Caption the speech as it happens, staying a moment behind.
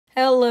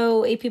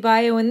Hello, AP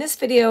Bio. In this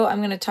video, I'm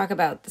going to talk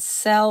about the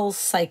cell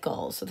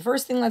cycle. So the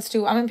first thing let's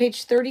do, I'm on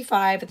page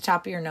 35 at the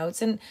top of your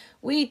notes, and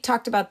we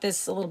talked about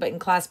this a little bit in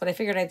class, but I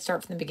figured I'd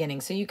start from the beginning.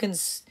 So you can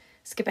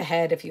skip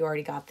ahead if you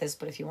already got this,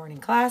 but if you weren't in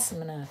class, I'm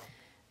going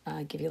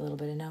to give you a little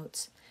bit of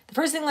notes. The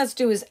first thing let's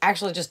do is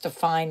actually just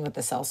define what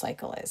the cell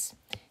cycle is.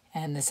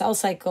 And the cell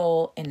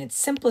cycle, in its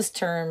simplest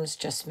terms,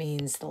 just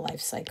means the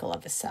life cycle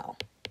of a cell.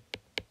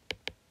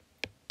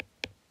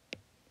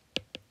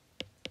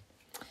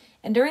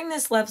 And during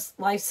this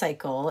life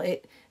cycle,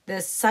 the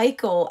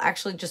cycle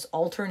actually just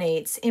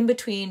alternates in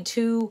between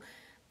two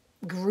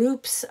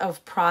groups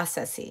of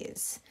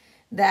processes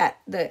that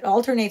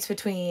alternates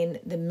between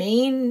the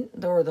main,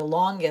 or the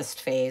longest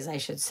phase, I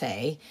should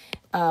say,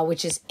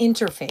 which is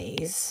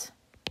interphase.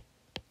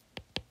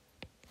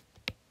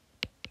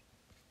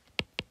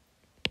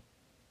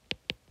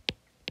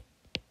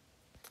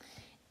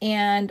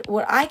 And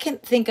what I can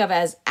think of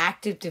as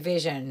active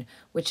division,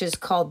 which is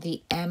called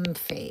the M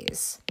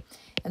phase.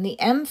 And the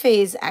M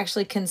phase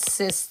actually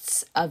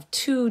consists of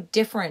two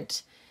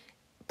different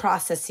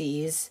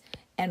processes,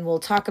 and we'll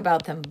talk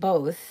about them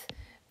both.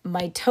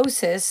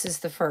 Mitosis is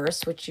the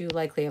first, which you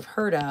likely have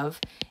heard of,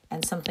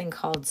 and something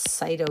called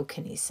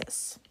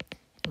cytokinesis.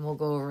 And we'll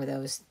go over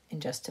those in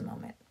just a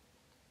moment.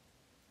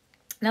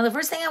 Now, the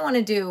first thing I want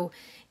to do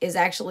is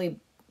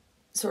actually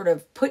sort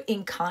of put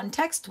in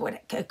context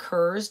what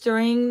occurs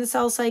during the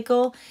cell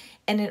cycle.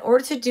 And in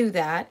order to do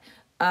that,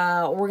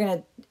 we're going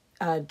to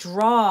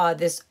draw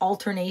this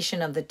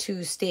alternation of the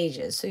two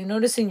stages. So you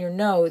notice in your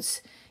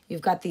notes,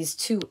 you've got these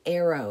two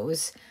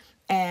arrows.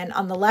 And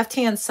on the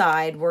left-hand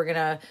side, we're going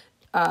to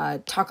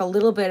talk a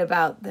little bit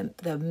about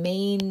the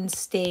main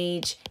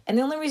stage. And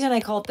the only reason I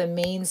call it the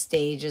main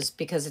stage is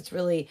because it's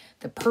really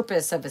the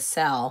purpose of a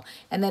cell.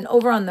 And then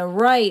over on the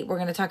right, we're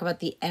going to talk about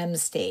the M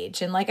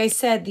stage. And like I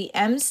said, the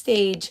M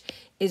stage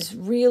is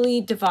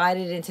really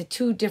divided into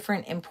two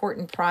different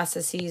important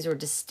processes or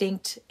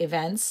distinct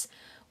events.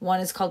 One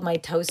is called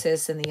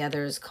mitosis and the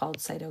other is called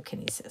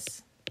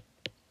cytokinesis.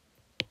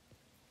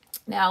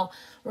 Now,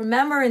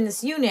 remember in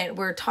this unit,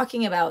 we're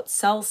talking about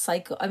cell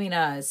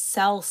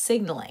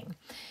signaling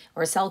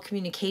or cell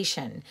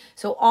communication.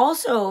 So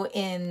also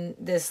in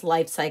this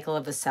life cycle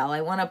of a cell, I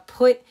want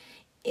to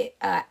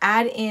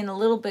add in a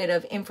little bit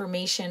of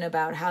information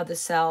about how the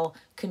cell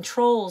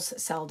controls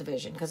cell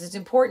division, because it's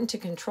important to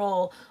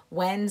control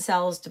when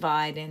cells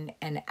divide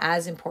and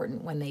as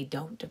important when they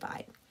don't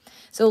divide.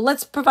 So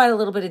let's provide a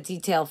little bit of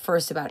detail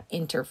first about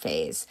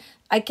interphase.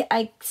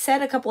 I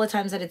said a couple of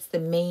times that it's the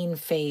main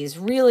phase.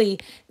 Really,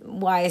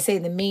 why I say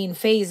the main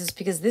phase is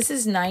because this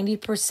is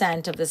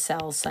 90% of the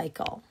cell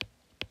cycle.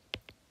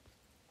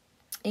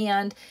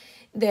 And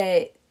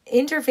the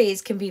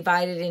interphase can be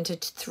divided into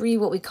three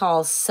what we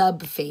call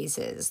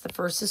subphases. The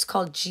first is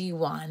called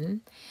G1,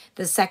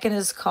 the second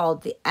is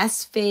called the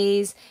S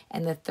phase,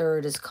 and the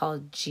third is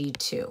called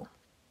G2.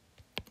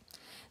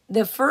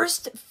 The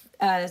first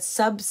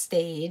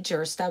substage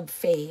or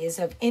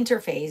subphase of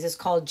interphase is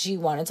called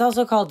G1. It's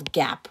also called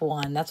gap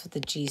 1. That's what the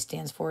G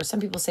stands for. Some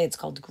people say it's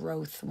called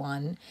growth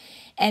 1.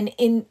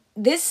 And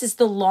this is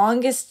the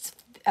longest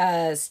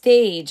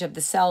stage of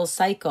the cell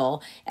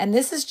cycle. And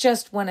this is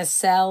just when a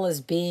cell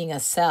is being a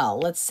cell.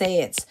 Let's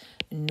say it's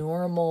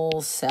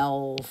normal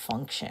cell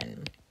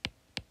function.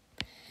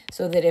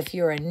 So that if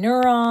you're a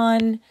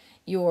neuron,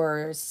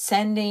 you're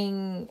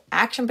sending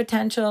action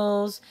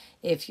potentials.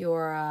 If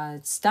you're a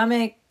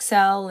stomach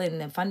cell in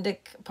the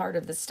fundic part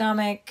of the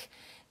stomach,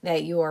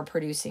 that you are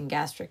producing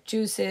gastric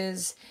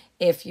juices.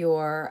 If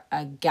you're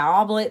a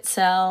goblet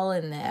cell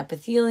in the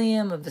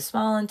epithelium of the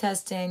small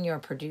intestine, you're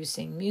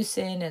producing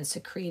mucin and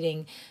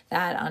secreting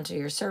that onto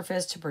your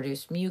surface to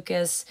produce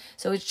mucus.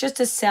 So it's just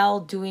a cell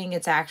doing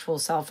its actual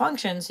cell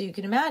function. So you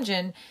can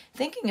imagine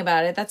thinking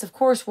about it. That's, of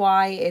course,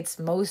 why it's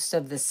most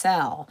of the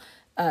cell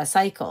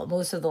cycle.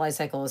 Most of the life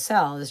cycle of a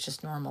cell is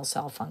just normal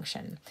cell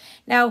function.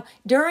 Now,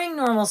 during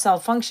normal cell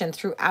function,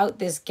 throughout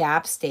this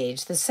gap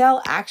stage, the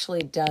cell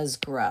actually does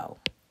grow.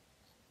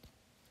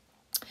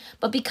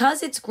 But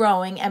because it's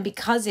growing and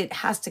because it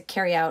has to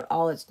carry out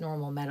all its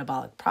normal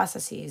metabolic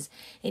processes,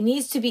 it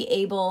needs to be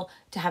able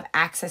to have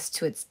access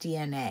to its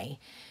DNA.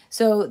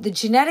 So the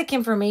genetic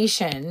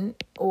information,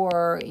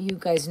 or you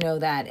guys know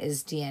that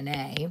as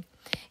DNA,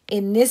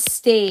 in this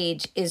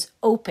stage is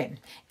open.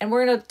 And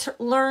we're going to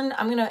learn,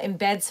 I'm going to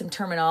embed some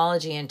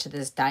terminology into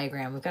this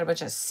diagram. We've got a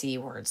bunch of C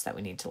words that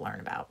we need to learn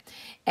about.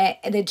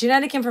 The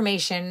genetic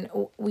information,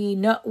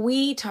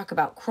 we talk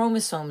about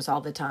chromosomes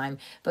all the time,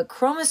 but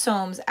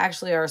chromosomes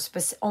actually are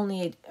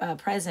only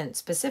present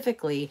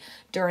specifically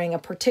during a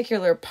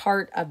particular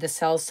part of the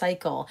cell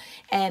cycle.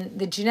 And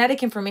the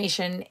genetic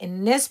information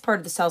in this part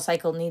of the cell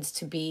cycle needs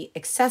to be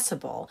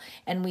accessible.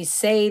 And we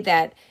say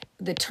that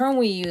the term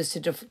we use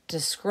to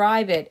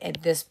describe it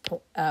at this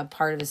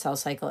part of the cell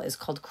cycle is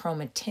called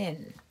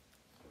chromatin.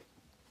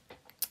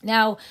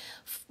 Now,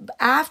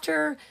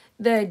 after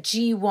the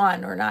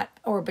G1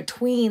 or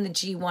between the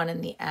G1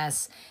 and the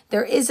S,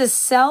 there is a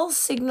cell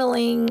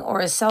signaling or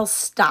a cell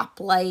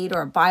stoplight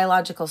or a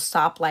biological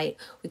stoplight.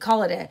 We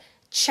call it a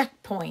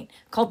checkpoint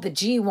called the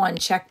G1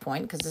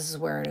 checkpoint, because this is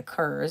where it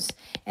occurs.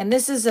 And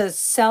this is a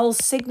cell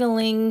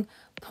signaling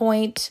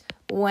point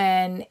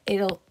when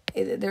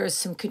there is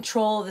some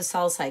control of the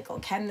cell cycle.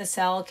 Can the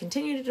cell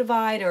continue to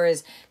divide, or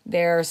is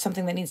there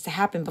something that needs to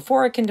happen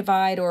before it can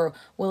divide, or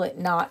will it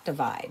not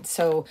divide?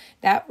 So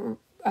that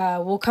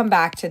we'll come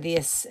back to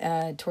this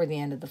toward the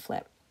end of the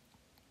flip.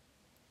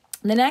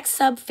 The next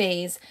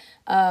subphase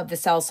of the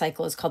cell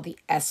cycle is called the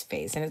S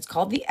phase, and it's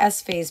called the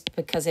S phase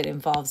because it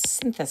involves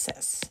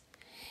synthesis.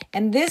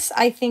 And this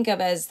I think of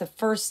as the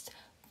first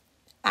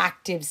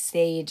active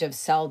stage of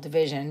cell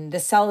division. The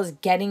cell is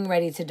getting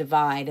ready to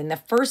divide, and the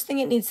first thing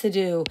it needs to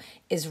do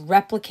is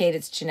replicate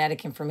its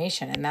genetic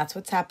information, and that's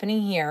what's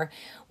happening here.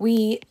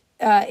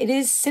 It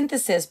is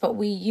synthesis, but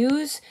we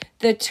use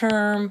the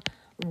term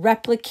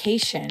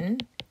replication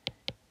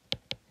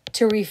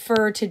to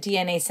refer to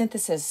DNA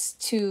synthesis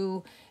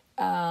to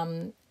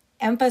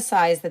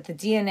emphasize that the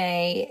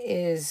DNA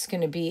is going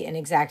to be an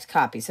exact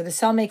copy. So the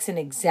cell makes an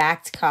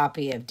exact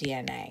copy of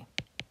DNA.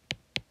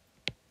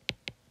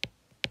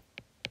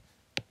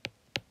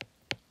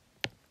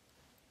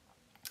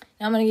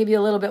 Now I'm going to give you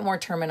a little bit more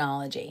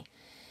terminology.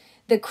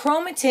 The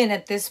chromatin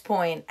at this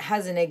point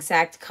has an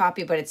exact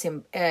copy, but it's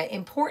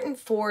important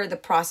for the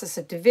process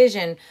of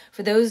division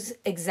for those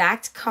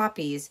exact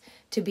copies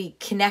to be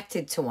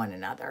connected to one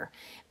another.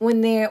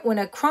 When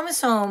a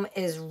chromosome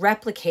is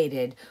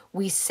replicated,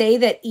 we say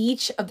that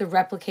each of the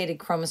replicated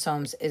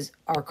chromosomes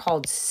are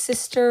called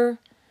sister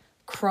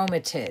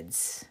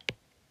chromatids.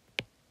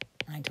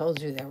 I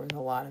told you there was a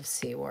lot of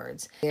C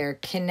words. They're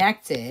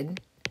connected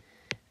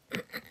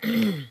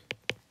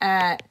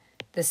at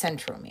the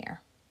centromere,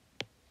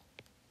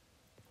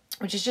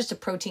 which is just a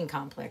protein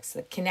complex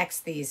that connects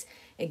these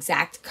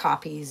exact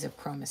copies of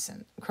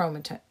chromosomes,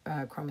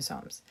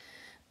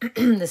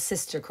 the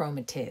sister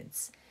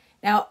chromatids.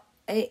 Now,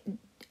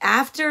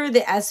 after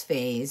the S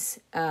phase,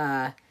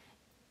 at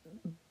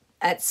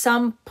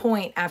some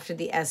point after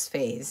the S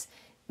phase,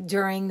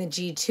 during the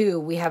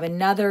G2, we have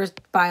another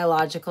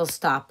biological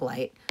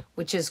stoplight,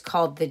 which is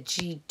called the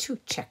G2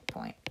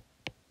 checkpoint.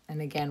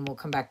 And again, we'll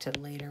come back to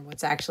later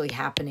what's actually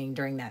happening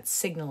during that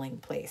signaling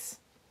place.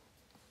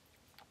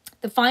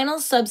 The final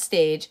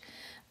substage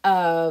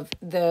of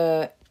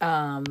the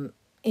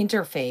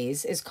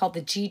interphase is called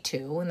the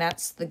G2, and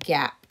that's the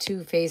gap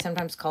 2 phase,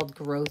 sometimes called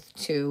growth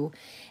 2.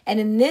 And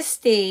in this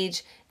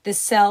stage, the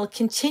cell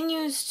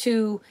continues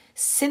to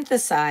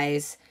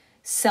synthesize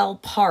cell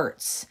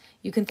parts.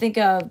 You can think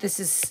of this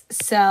as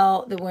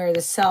where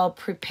the cell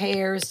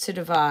prepares to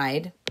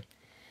divide.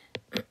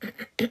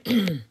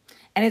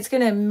 And it's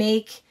going to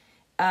make,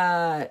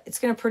 it's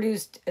going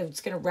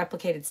to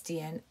replicate its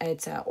DNA,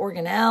 its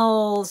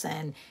organelles,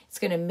 and it's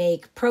going to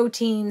make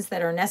proteins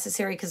that are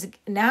necessary, because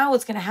now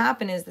what's going to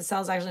happen is the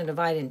cell's actually going to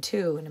divide in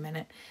two in a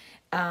minute,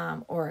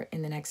 or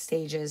in the next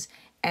stages.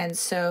 And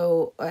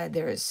so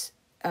it's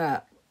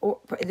going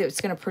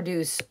to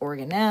produce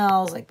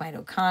organelles like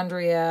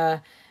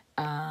mitochondria,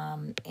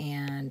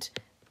 and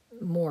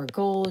more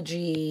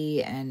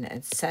Golgi, and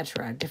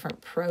etc.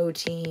 Different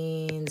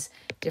proteins,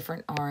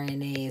 different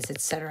RNAs,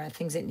 etc.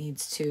 Things it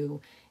needs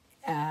to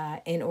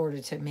in order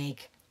to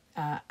make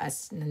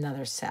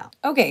another cell.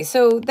 Okay,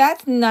 so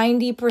that's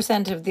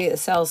 90% of the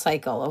cell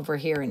cycle over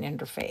here in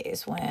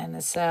interphase. When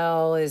a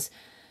cell is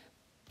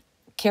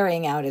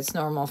carrying out its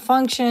normal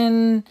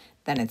function,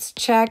 then it's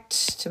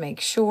checked to make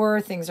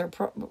sure things are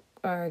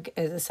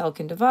the cell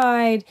can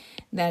divide,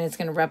 then it's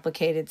going to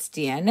replicate its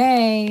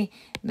DNA,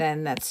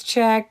 then that's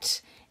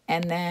checked,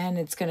 and then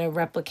it's going to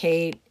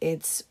replicate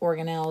its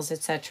organelles,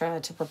 etc.,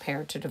 to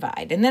prepare to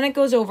divide. And then it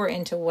goes over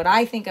into what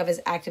I think of as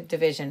active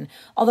division.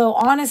 Although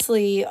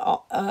honestly,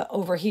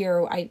 over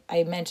here,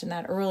 I mentioned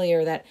that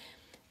earlier, that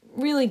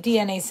really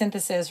DNA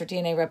synthesis or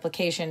DNA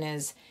replication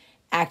is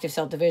active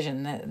cell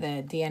division.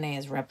 The DNA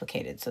is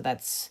replicated, so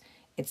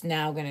it's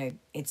now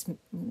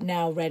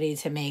ready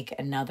to make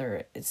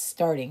another, it's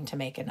starting to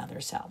make another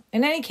cell.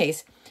 In any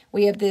case,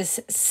 we have this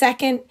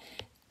second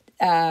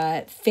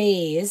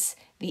phase,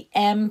 the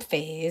M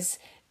phase,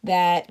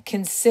 that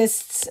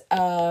consists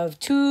of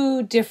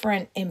two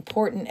different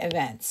important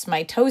events,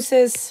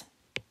 mitosis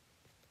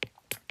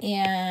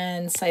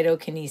and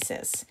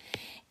cytokinesis.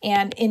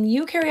 And in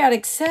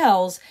eukaryotic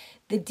cells,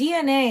 the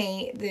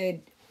DNA, the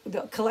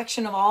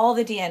collection of all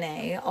the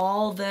DNA,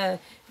 all the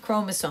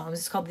chromosomes,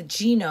 it's called the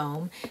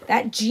genome.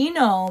 That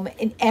genome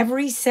in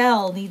every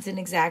cell needs an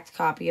exact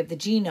copy of the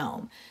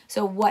genome.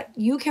 So what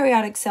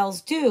eukaryotic cells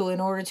do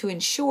in order to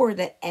ensure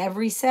that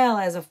every cell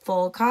has a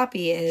full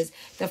copy is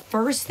the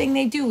first thing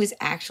they do is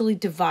actually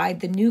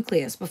divide the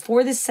nucleus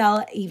before the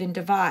cell even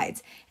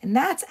divides. And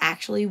that's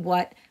actually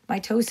what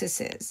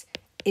mitosis is.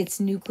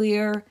 It's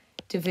nuclear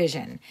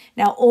division.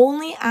 Now,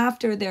 only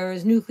after there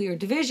is nuclear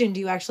division do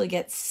you actually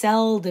get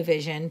cell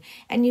division.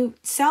 And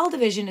cell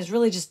division is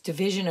really just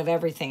division of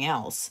everything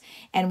else.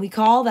 And we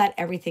call that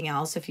everything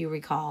else, if you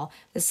recall,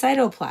 the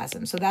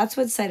cytoplasm. So that's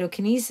what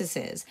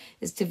cytokinesis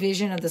is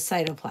division of the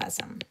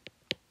cytoplasm.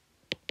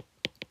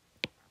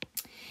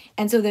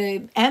 And so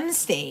the M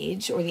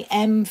stage, or the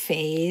M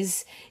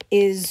phase,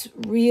 is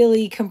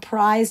really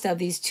comprised of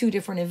these two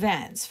different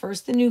events.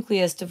 First, the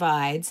nucleus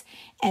divides,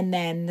 and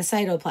then the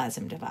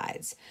cytoplasm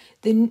divides.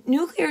 The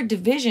nuclear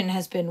division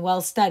has been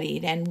well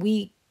studied, and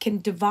we can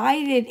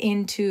divide it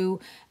into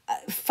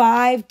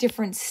 5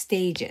 different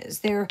stages.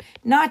 They're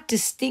not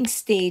distinct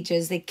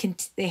stages.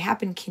 They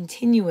happen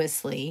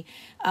continuously,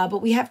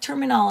 but we have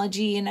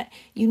terminology, and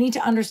you need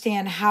to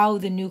understand how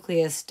the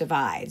nucleus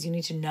divides. You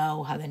need to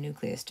know how the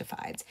nucleus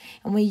divides.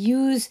 And we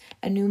use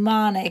a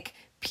mnemonic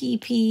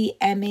PPMAT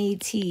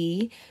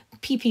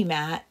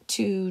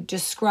to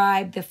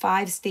describe the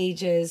 5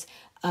 stages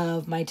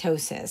of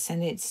mitosis,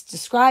 and it's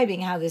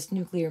describing how this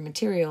nuclear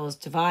material is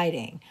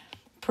dividing: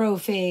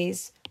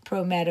 prophase,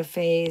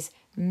 prometaphase,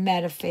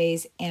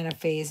 metaphase,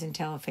 anaphase, and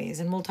telophase.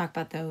 And we'll talk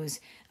about those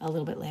a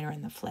little bit later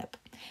in the flip.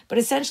 But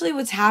essentially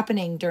what's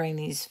happening during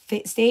these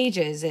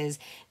stages is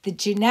the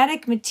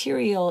genetic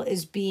material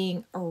is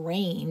being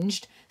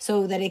arranged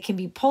so that it can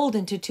be pulled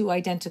into 2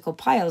 identical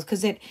piles,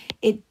 because it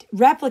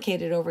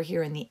replicated over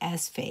here in the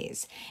S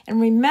phase. And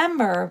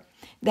remember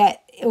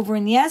that over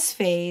in the S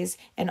phase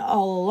and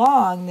all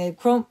along,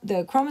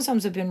 the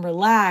chromosomes have been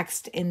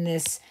relaxed in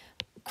this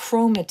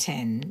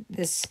chromatin,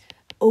 this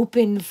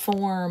open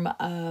form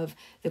of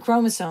the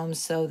chromosomes,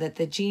 so that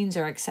the genes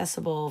are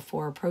accessible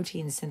for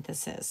protein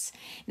synthesis.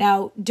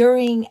 Now,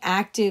 during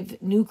active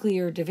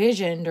nuclear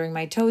division, during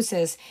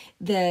mitosis,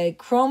 the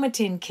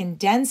chromatin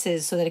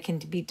condenses so that it can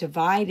be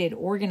divided,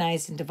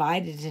 organized, and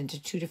divided into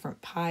 2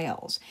 different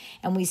piles.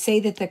 And we say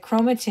that the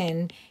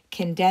chromatin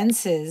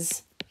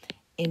condenses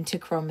into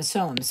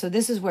chromosomes. So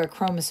this is where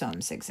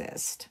chromosomes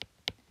exist,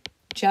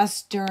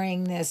 just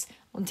during this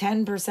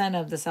 10%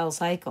 of the cell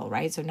cycle,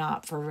 right? So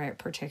not for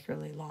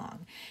particularly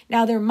long.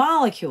 Now, they're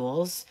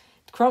molecules.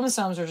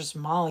 Chromosomes are just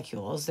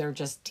molecules. They're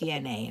just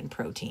DNA and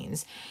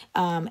proteins.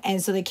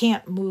 And so they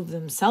can't move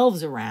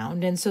themselves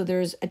around. And so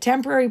there's a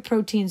temporary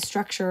protein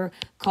structure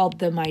called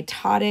the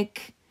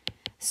mitotic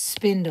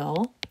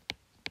spindle.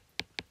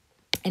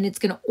 And it's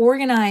going to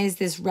organize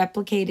this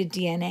replicated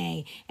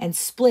DNA and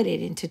split it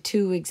into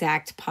 2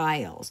 exact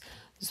piles.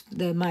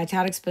 The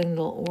mitotic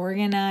spindle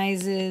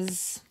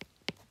organizes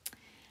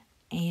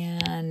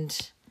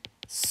and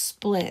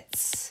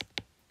splits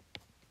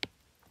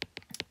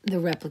the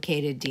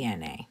replicated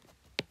DNA.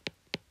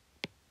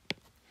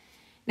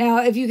 Now,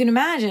 if you can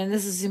imagine,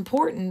 this is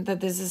important that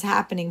this is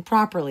happening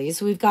properly.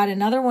 So we've got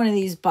another one of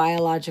these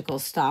biological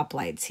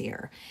stoplights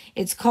here.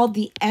 It's called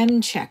the M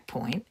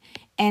checkpoint,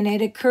 and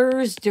it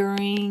occurs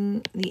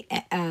during the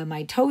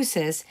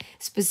mitosis.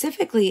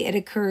 Specifically, it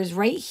occurs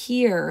right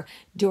here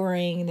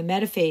during the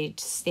metaphase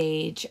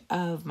stage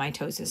of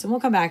mitosis. And we'll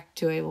come back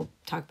to it. We'll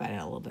talk about it in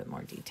a little bit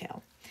more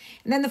detail.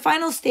 And then the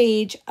final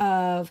stage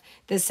of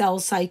the cell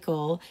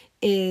cycle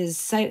is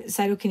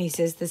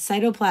cytokinesis. The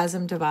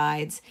cytoplasm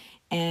divides,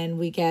 and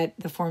we get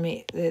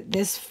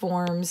this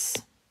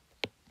forms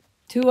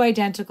 2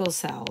 identical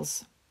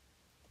cells,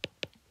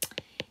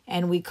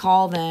 and we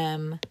call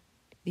them,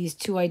 these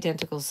 2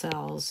 identical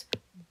cells,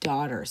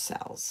 daughter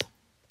cells.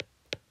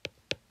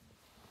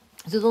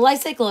 So the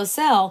life cycle of a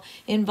cell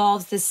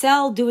involves the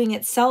cell doing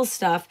its cell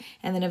stuff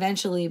and then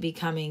eventually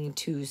becoming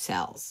 2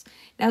 cells.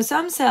 Now,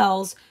 some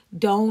cells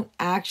don't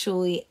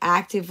actually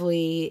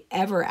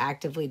ever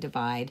actively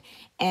divide,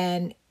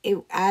 and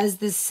as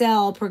the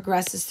cell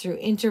progresses through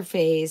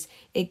interphase,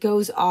 it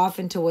goes off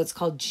into what's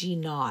called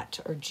G0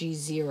 or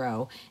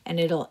G0, and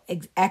it'll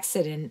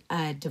exit in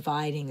a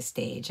dividing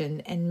stage,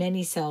 and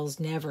many cells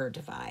never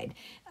divide.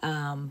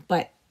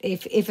 But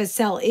if a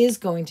cell is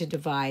going to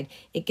divide,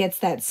 it gets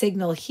that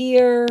signal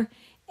here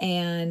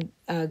and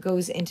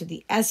goes into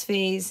the S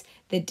phase.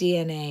 The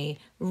DNA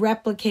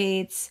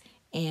replicates,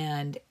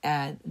 and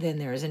then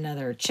there's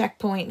another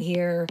checkpoint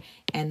here,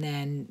 and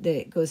then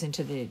it goes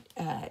into the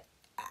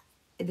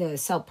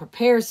cell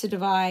prepares to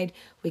divide.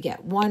 We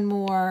get one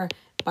more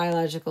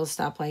biological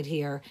stoplight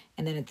here,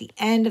 and then at the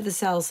end of the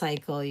cell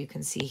cycle, you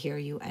can see here,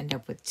 you end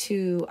up with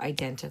 2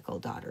 identical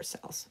daughter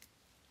cells.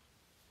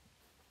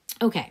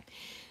 Okay.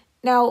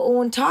 Now,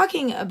 when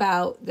talking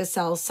about the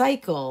cell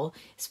cycle,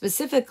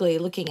 specifically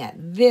looking at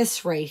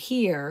this right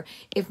here,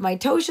 if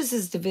mitosis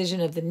is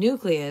division of the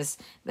nucleus,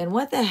 then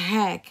what the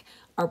heck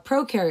are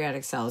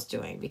prokaryotic cells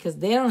doing? Because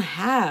they don't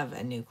have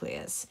a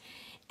nucleus.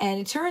 And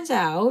it turns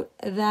out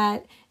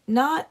that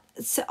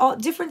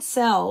different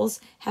cells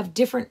have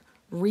different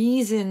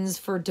reasons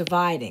for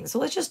dividing. So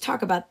let's just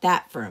talk about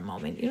that for a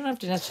moment. You don't have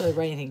to necessarily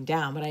write anything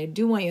down, but I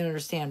do want you to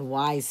understand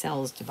why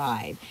cells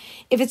divide.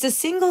 If it's a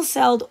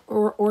single-celled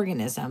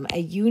organism, a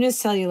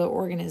unicellular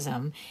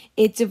organism,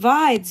 it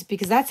divides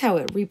because that's how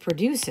it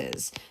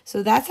reproduces.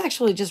 So that's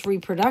actually just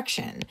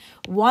reproduction.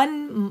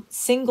 One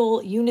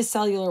single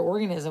unicellular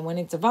organism, when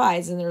it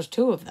divides, and there's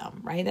 2 of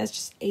them, right? That's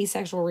just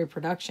asexual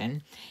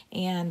reproduction,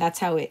 and that's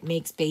how it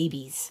makes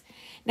babies.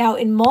 Now,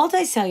 in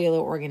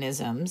multicellular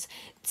organisms,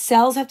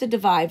 cells have to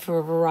divide for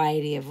a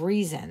variety of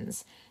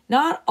reasons.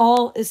 Not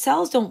all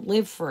cells don't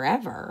live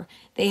forever.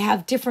 They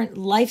have different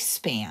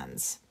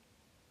lifespans.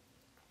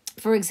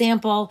 For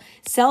example,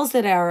 cells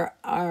that are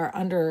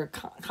under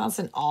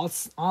constant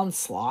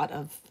onslaught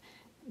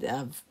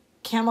of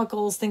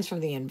chemicals, things from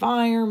the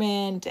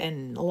environment,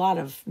 and a lot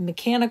of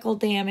mechanical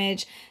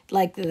damage,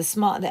 like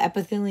the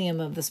epithelium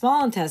of the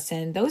small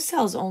intestine. Those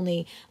cells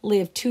only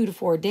live 2 to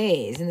 4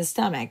 days in the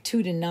stomach,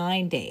 2 to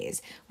 9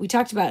 days. We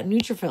talked about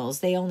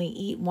neutrophils. They only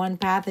eat one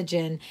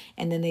pathogen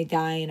and then they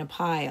die in a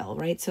pile,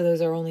 right? So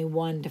those are only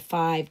 1 to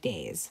 5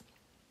 days.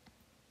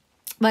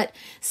 But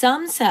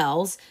some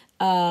cells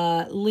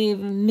live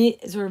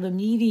sort of a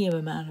medium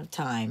amount of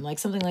time, like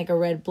something like a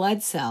red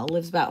blood cell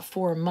lives about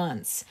 4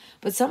 months.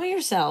 But some of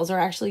your cells are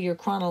actually your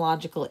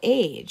chronological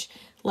age,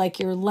 like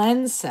your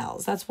lens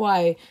cells. That's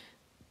why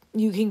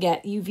you can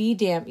get UV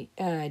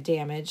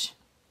damage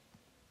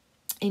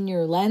in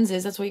your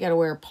lenses. That's why you got to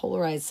wear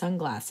polarized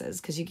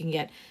sunglasses, because you can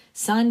get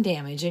sun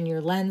damage in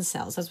your lens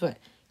cells. That's what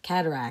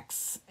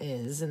cataracts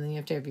is, and then you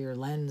have to have your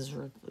lens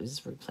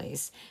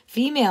replaced.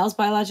 Females,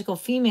 biological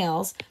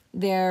females,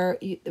 their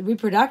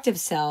reproductive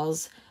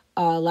cells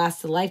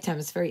last a lifetime.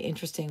 It's very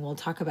interesting. We'll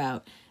talk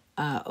about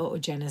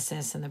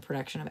oogenesis and the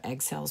production of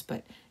egg cells,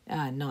 but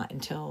not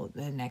until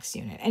the next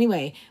unit.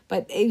 Anyway,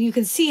 but you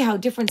can see how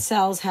different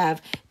cells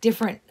have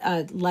different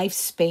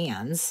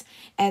lifespans,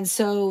 and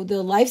so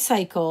the life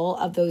cycle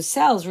of those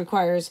cells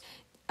requires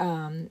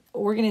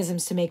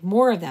organisms to make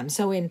more of them.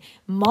 So in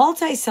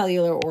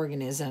multicellular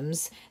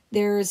organisms,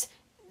 there's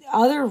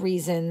other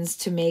reasons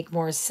to make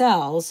more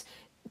cells.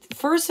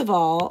 First of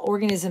all,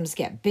 organisms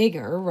get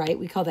bigger, right?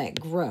 We call that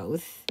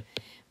growth.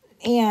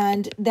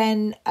 And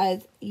then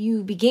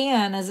you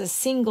began as a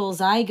single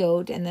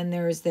zygote, and then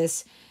there's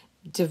this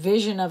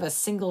division of a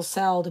single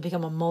cell to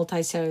become a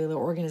multicellular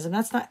organism.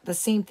 That's not the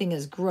same thing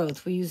as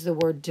growth. We use the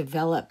word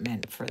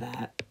development for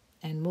that.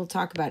 And we'll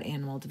talk about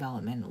animal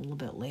development a little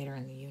bit later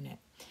in the unit.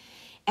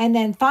 And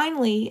then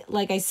finally,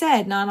 like I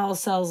said, not all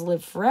cells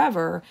live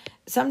forever,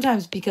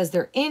 sometimes because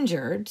they're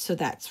injured, so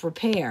that's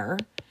repair,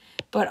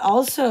 but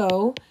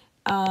also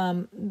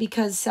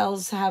because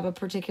cells have a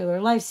particular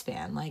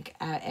lifespan, like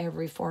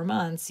every 4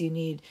 months you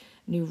need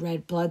new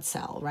red blood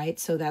cell, right?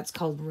 So that's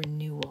called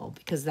renewal,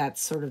 because that's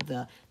sort of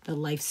the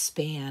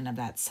lifespan of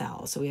that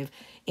cell. So we have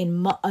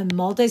in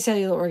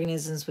multicellular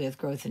organisms, we have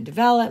growth and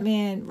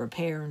development,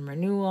 repair and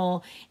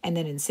renewal, and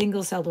then in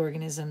single-celled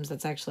organisms,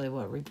 that's actually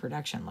what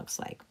reproduction looks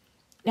like.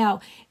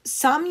 Now,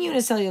 some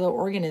unicellular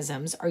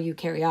organisms are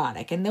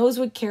eukaryotic, and those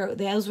would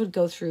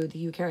go through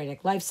the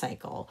eukaryotic life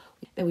cycle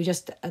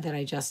that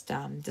I just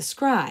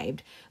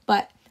described.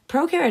 But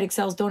prokaryotic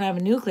cells don't have a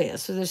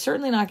nucleus, so they're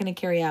certainly not going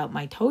to carry out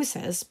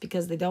mitosis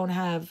because they don't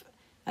have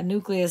a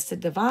nucleus to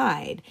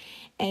divide.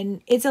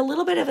 And it's a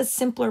little bit of a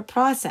simpler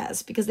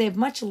process because they have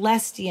much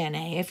less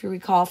DNA, if you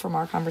recall from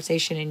our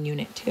conversation in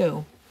Unit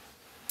 2.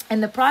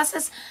 And the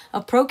process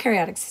of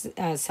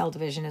prokaryotic cell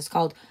division is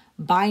called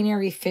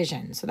binary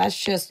fission. So that's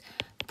just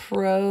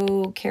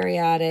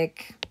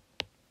prokaryotic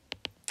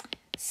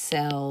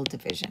cell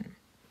division.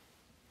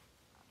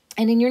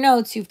 And in your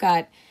notes, you've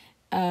got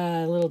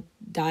a little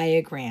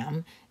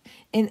diagram.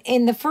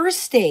 In the first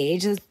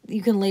stage,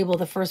 you can label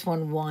the first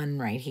one 1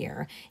 right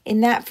here.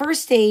 In that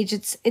first stage,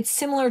 it's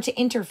similar to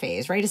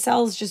interphase, right? A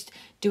cell is just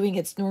doing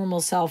its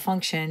normal cell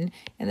function,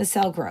 and the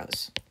cell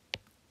grows.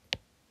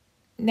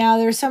 Now,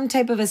 there's some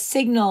type of a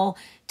signal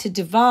to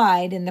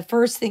divide, and the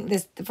first thing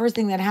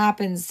that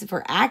happens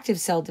for active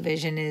cell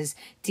division is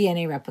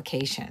DNA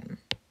replication.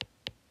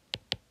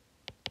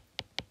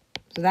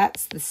 So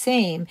that's the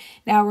same.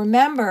 Now,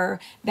 remember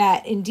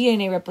that in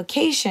DNA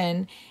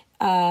replication,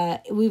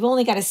 we've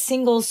only got a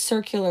single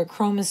circular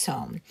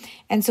chromosome.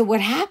 And so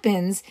what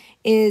happens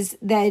is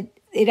that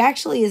it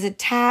actually is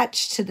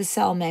attached to the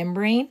cell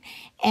membrane,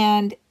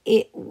 and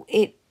it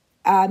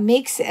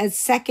makes a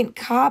second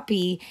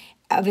copy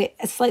of it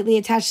slightly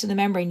attached to the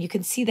membrane. You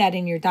can see that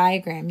in your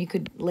diagram. You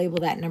could label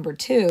that number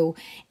 2.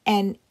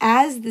 And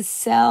as the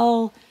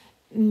cell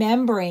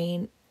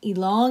membrane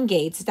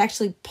elongates, it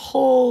actually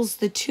pulls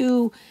the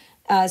 2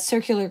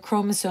 circular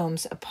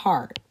chromosomes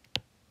apart.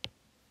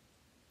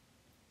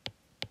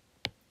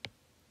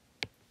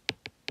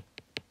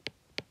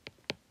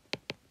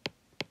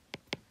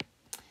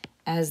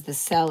 As the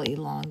cell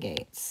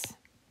elongates.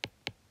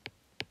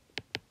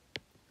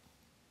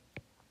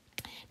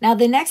 Now,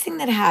 the next thing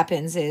that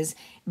happens is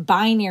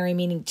binary,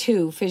 meaning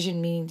 2, fission,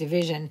 meaning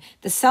division.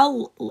 The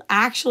cell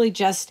actually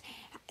just,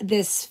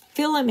 this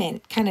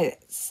filament kind of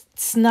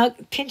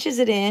pinches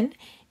it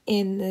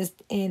in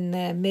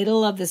the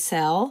middle of the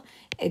cell.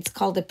 It's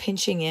called a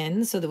pinching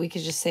in, so that we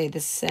could just say the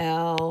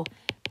cell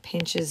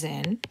pinches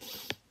in.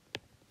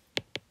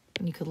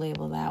 You could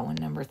label that one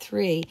number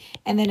 3.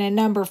 And then in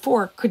number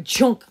 4,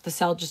 ka-chunk, the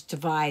cell just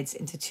divides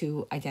into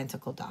 2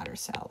 identical daughter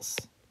cells.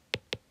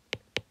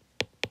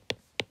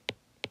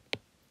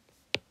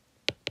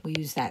 We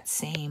use that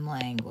same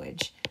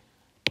language,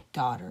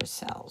 daughter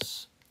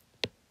cells.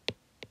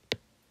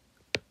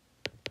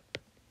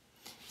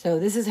 So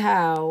this is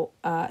how,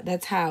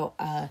 that's how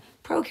a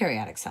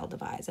prokaryotic cell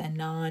divides, a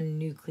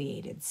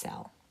non-nucleated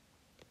cell.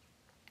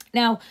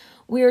 Now,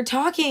 we're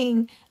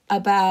talking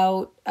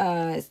about,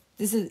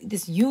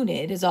 this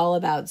unit is all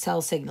about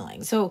cell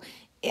signaling. So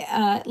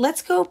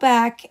let's go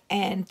back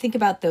and think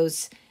about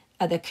those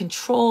the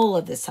control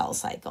of the cell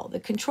cycle. The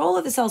control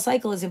of the cell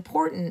cycle is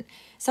important.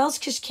 Cells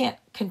just can't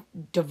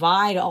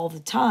divide all the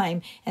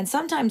time, and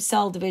sometimes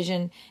cell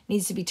division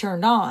needs to be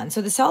turned on.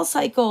 So the cell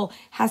cycle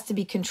has to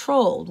be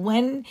controlled.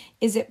 When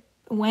is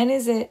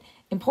it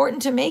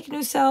important to make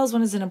new cells?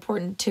 When is it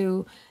important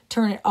to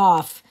turn it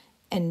off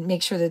and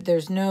make sure that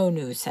there's no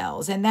new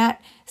cells? And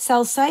that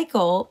cell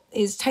cycle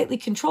is tightly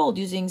controlled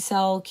using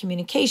cell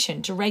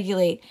communication to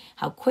regulate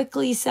how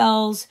quickly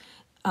cells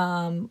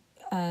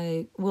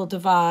will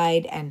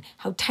divide and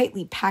how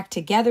tightly packed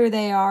together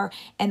they are.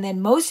 And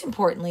then most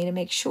importantly, to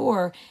make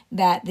sure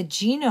that the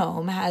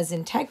genome has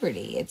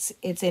integrity.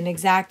 It's an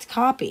exact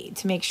copy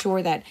to make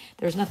sure that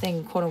there's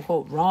nothing quote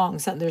unquote wrong.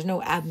 So there's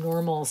no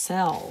abnormal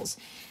cells.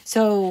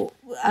 So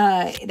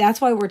that's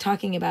why we're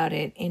talking about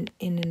it in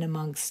and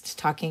amongst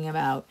talking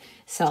about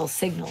cell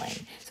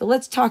signaling. So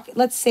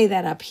let's say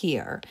that up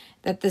here,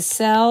 that the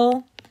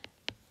cell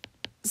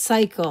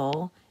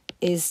cycle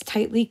is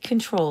tightly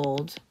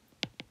controlled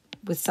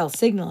with cell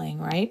signaling,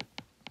 right?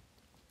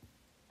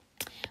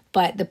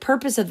 But the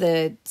purpose of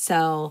the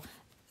cell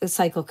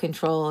cycle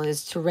control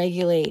is to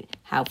regulate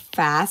how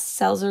fast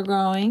cells are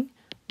growing,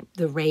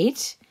 the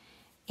rate,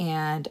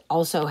 and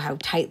also how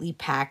tightly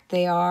packed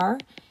they are,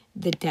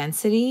 the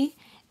density,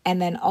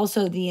 and then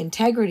also the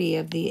integrity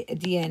of the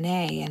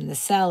DNA and the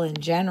cell in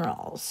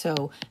general.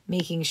 So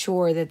making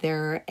sure that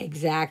they're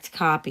exact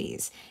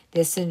copies.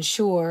 This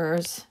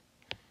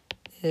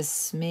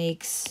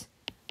makes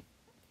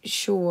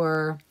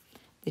sure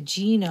the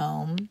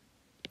genome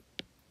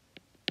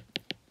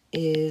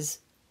is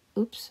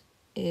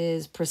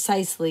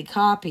precisely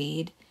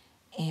copied,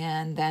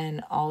 and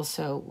then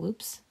also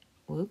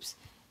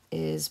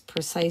is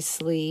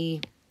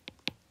precisely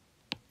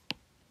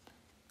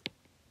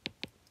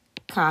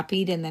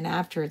copied, and then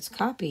after it's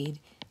copied,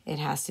 it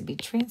has to be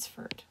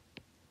transferred.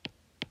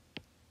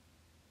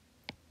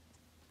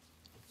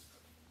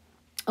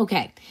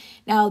 Okay,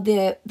 now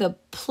the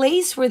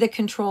place where the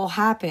control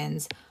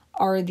happens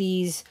are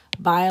these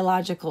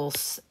biological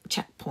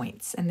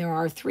checkpoints, and there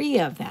are 3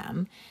 of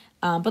them.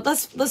 But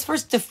let's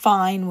first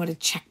define what a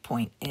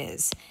checkpoint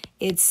is.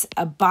 It's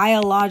a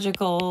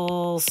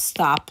biological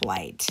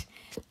stoplight,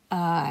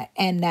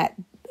 and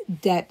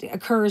that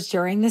occurs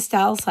during the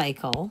cell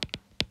cycle.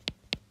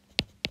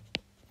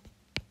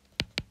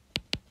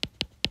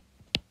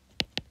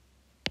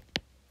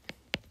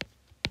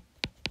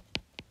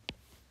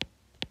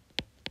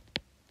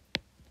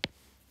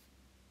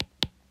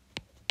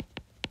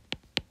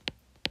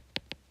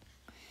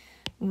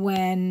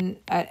 When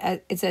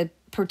it's a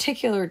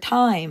particular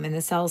time in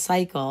the cell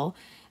cycle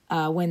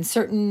when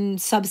certain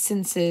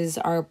substances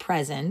are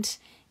present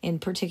in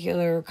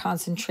particular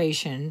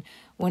concentration,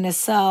 when a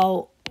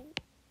cell,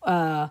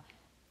 the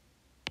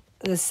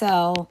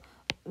cell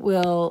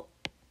will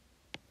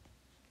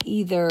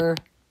either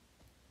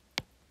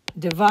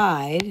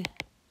divide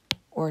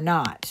or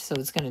not. So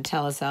it's going to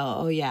tell a cell,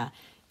 oh yeah,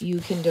 you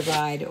can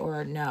divide,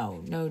 or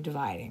no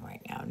dividing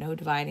right now. No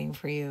dividing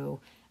for you.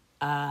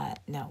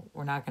 No,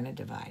 we're not going to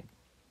divide.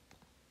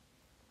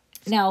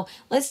 Now,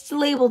 let's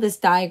label this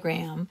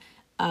diagram.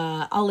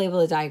 I'll label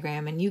the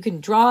diagram, and you can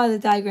draw the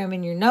diagram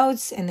in your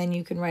notes, and then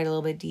you can write a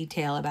little bit of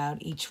detail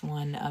about each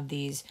one of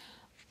these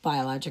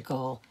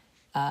biological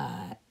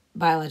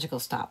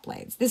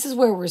stoplights. This is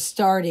where we're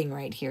starting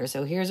right here.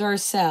 So here's our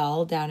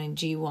cell down in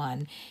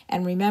G1.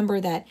 And remember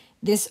that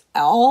this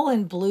all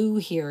in blue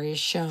here is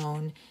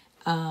shown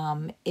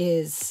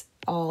is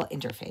all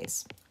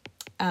interphase.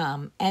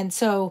 And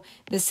so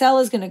the cell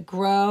is going to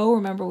grow.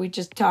 Remember, we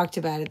just talked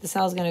about it. The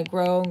cell is going to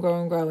grow and grow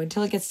and grow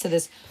until it gets to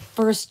this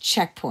first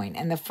checkpoint.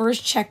 And the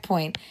first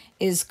checkpoint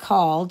is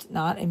called,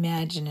 not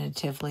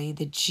imaginatively,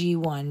 the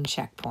G1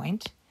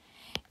 checkpoint.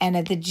 And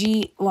at the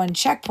G1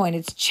 checkpoint,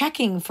 it's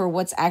checking for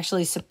what's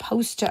actually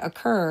supposed to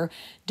occur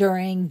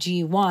during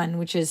G1,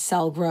 which is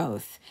cell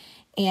growth.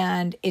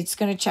 And it's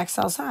going to check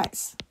cell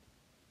size.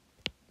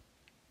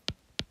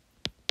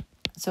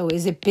 So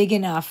is it big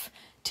enough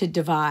to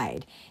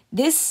divide?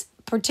 This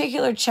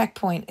particular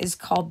checkpoint is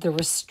called the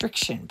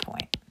restriction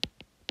point.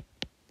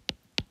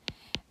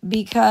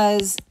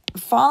 Because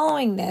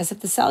following this, if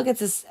the cell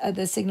gets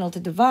the signal to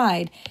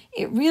divide,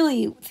 it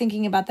really,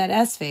 thinking about that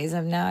S phase,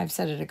 I've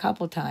said it a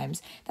couple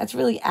times, that's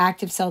really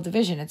active cell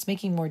division. It's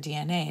making more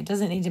DNA. It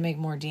doesn't need to make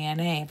more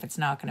DNA if it's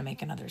not going to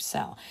make another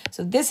cell.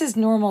 So this is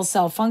normal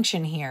cell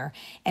function here,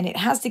 and it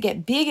has to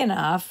get big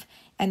enough,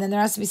 and then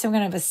there has to be some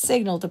kind of a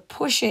signal to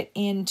push it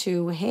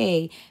into,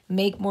 hey,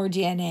 make more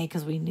DNA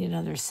because we need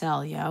another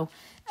cell, yo.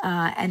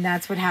 And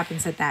that's what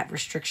happens at that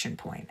restriction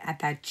point, at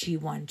that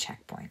G1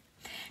 checkpoint.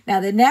 Now,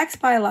 the next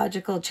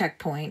biological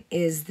checkpoint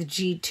is the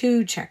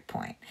G2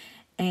 checkpoint.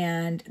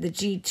 And the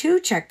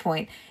G2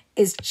 checkpoint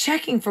is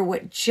checking for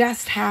what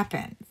just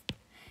happened.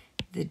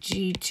 The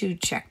G2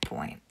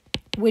 checkpoint,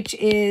 which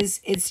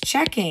is, it's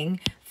checking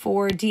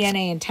for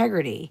DNA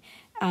integrity.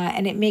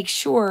 And it makes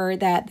sure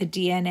that the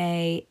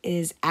DNA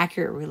is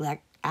accurately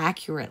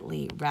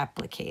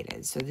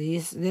replicated. So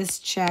this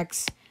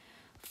checks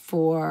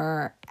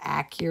for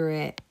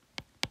accurate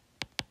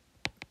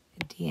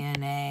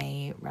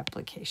DNA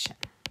replication.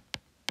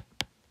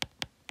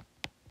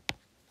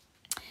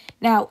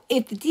 Now,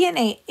 if the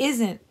DNA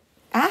isn't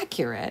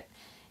accurate,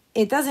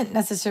 it doesn't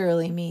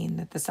necessarily mean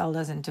that the cell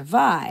doesn't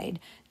divide.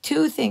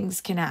 Two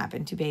things can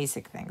happen, two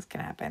basic things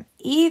can happen.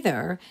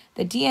 Either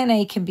the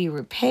DNA can be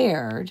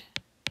repaired,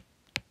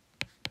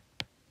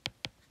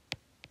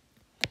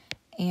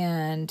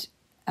 and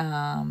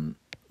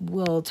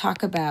we'll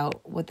talk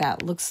about what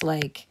that looks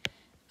like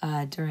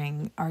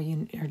during our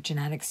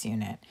genetics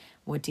unit,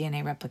 what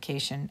DNA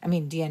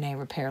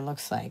repair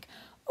looks like.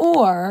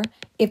 Or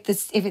if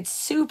it's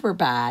super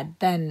bad,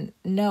 then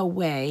no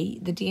way,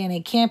 the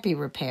DNA can't be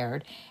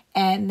repaired,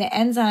 and the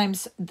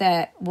enzymes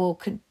that will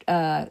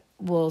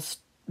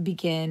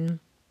begin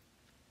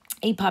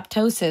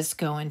apoptosis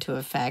go into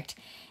effect,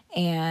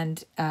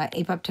 and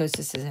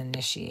apoptosis is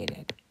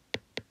initiated.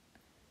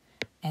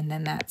 And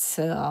then that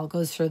cell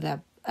goes through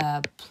the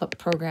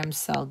programmed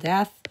cell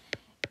death,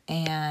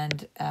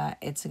 and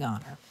it's a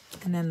goner.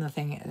 And then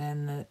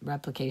the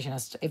replication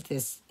has to,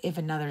 if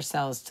another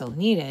cell is still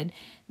needed,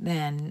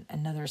 then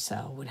another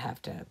cell would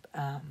have to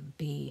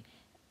be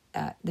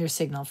their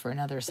signal for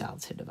another cell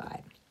to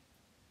divide.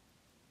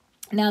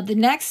 Now, the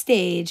next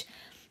stage,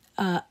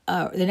 the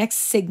next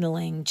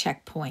signaling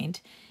checkpoint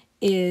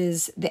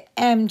is the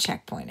M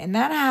checkpoint, and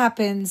that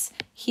happens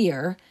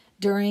here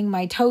during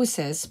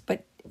mitosis,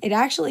 but it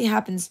actually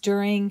happens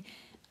during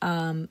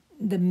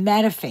the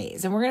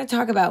metaphase. And we're going to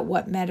talk about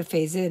what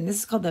metaphase is. And this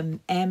is called the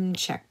M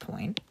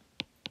checkpoint.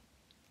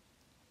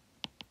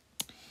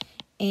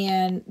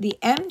 And the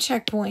M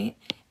checkpoint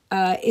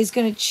is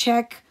going to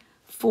check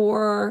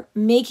for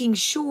making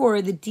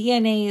sure the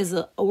DNA is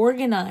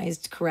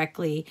organized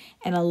correctly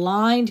and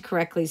aligned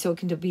correctly so it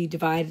can be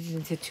divided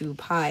into two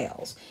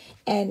piles.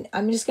 And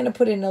I'm just going to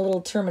put in a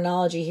little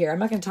terminology here. I'm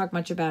not going to talk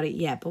much about it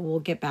yet, but we'll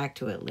get back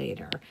to it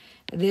later.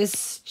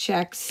 This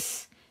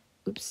checks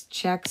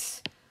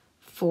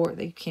for,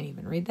 you can't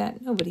even read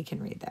that. Nobody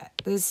can read that.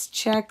 This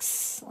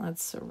checks,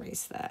 let's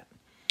erase that.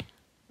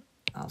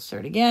 I'll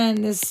start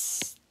again.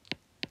 This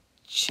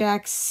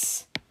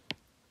checks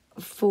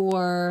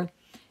for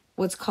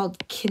what's called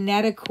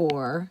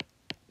kinetochore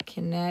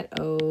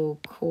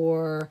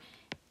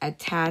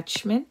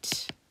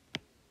attachment,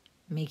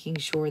 making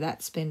sure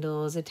that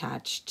spindle is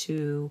attached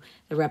to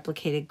the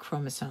replicated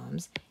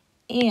chromosomes,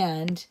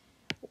 and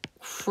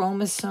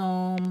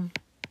chromosome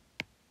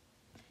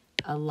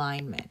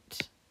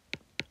alignment.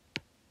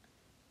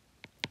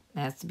 It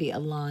has to be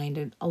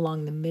aligned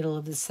along the middle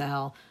of the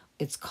cell.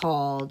 It's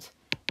called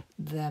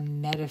the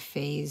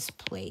metaphase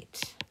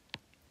plate.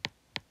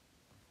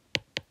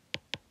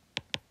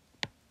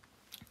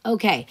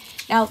 Okay,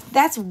 now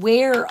that's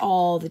where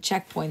all the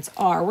checkpoints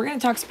are. We're going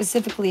to talk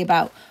specifically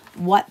about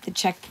what the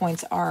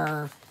checkpoints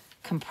are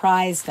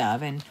comprised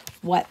of and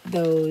what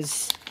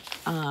those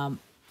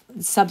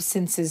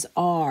substances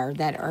are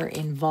that are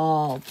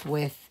involved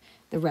with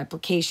the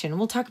replication.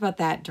 We'll talk about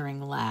that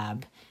during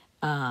lab.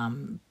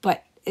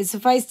 But it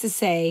suffice to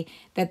say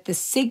that the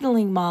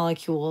signaling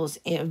molecules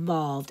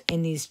involved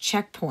in these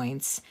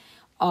checkpoints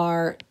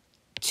are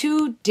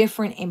two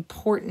different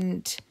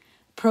important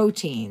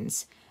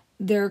proteins.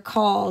 They're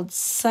called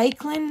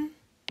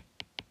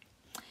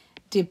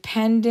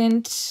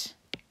cyclin-dependent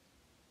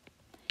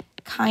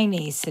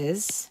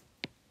kinases.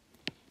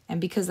 And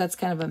because that's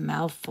kind of a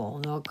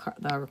mouthful,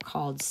 they're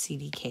called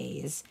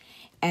CDKs.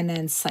 And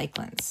then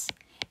cyclins.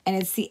 And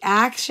it's the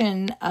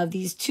action of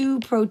these two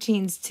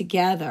proteins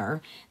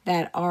together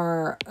that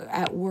are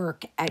at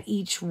work at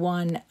each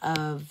one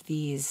of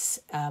these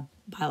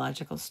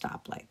biological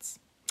stoplights.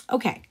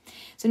 Okay,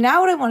 so now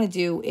what I want to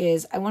do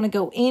is I want to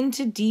go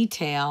into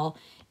detail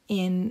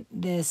in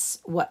this,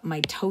 what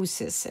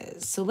mitosis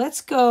is. So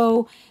let's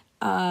go,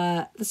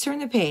 let's turn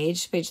the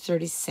page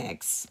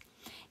 36.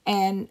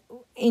 And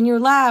in your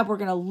lab, we're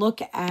going to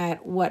look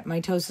at what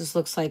mitosis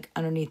looks like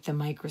underneath the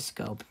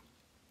microscope.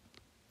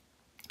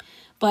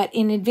 But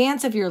in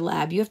advance of your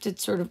lab, you have to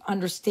sort of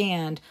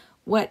understand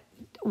what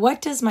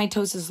does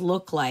mitosis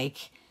look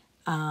like?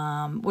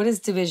 What does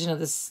division of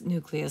this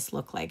nucleus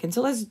look like? And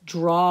so let's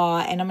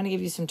draw, and I'm going to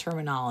give you some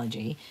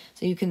terminology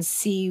so you can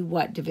see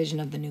what division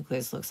of the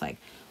nucleus looks like.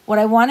 What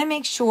I want to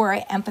make sure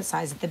I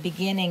emphasize at the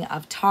beginning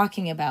of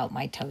talking about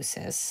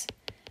mitosis,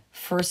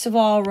 first of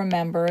all,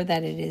 remember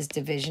that it is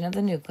division of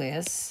the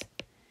nucleus,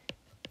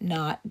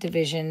 not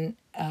division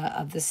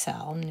of the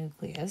cell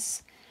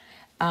nucleus.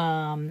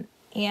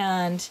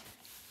 And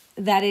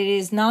that it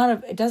is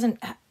not, it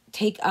doesn't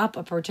take up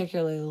a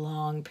particularly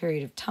long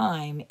period of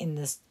time in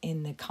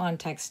the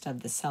context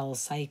of the cell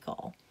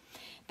cycle.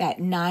 That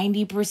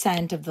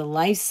 90% of the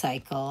life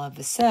cycle of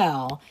the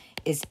cell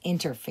is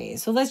interphase.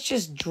 So let's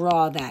just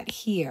draw that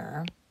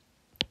here.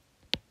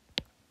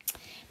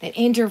 That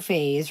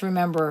interphase,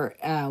 remember,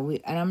 and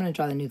I'm going to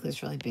draw the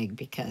nucleus really big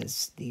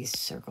because these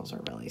circles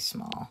are really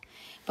small.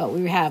 But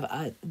we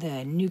have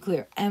the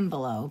nuclear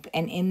envelope,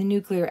 and in the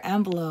nuclear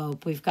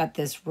envelope, we've got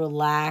this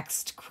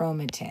relaxed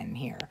chromatin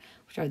here,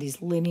 which are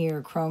these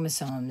linear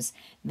chromosomes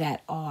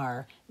that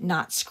are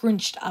not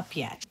scrunched up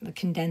yet. The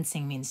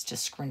condensing means to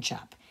scrunch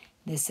up.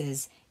 This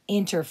is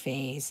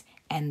interphase,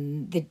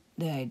 and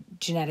the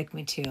genetic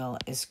material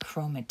is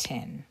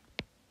chromatin.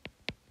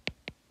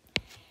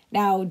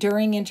 Now,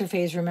 during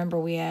interphase, remember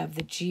we have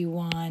the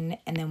G1,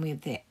 and then we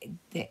have the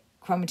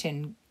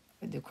chromatin,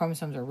 the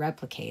chromosomes are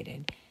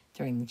replicated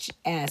during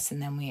S,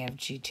 and then we have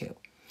G2.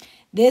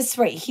 This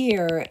right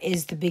here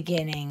is the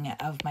beginning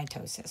of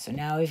mitosis. So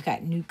now we've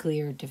got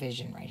nuclear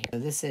division right here. So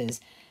this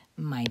is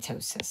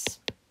mitosis.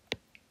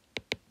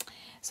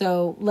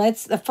 So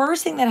the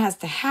first thing that has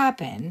to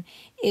happen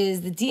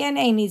is the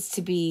DNA needs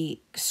to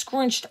be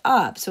scrunched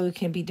up so it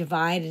can be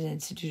divided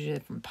into two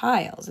different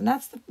piles. And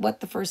that's what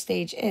the first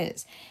stage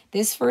is.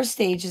 This first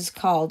stage is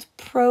called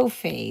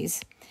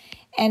prophase,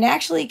 and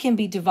actually can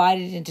be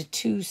divided into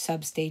two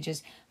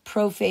substages,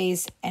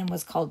 prophase and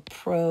what's called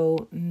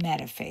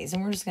prometaphase.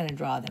 And we're just going to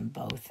draw them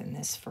both in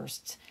this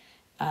first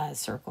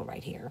circle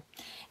right here.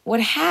 What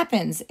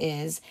happens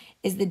is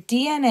the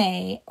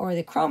DNA or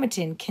the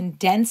chromatin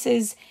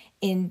condenses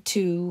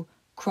into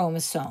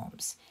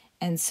chromosomes.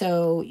 And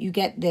so you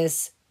get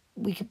this,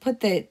 we could put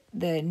the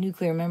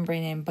nuclear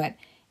membrane in, but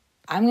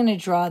I'm going to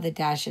draw the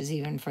dashes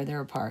even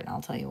further apart, and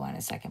I'll tell you why in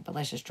a second, but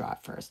let's just draw it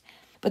first.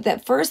 But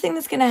that first thing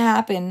that's going to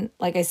happen,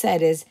 like I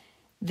said, is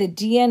the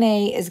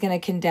DNA is going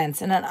to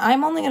condense. And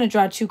I'm only going to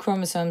draw 2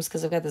 chromosomes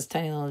because I've got this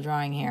tiny little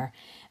drawing here.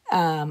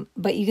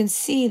 But you can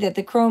see that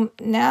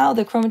now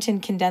the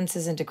chromatin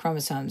condenses into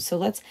chromosomes. So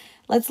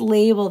let's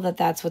label that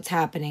that's what's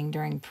happening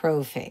during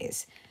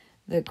prophase.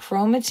 The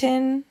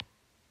chromatin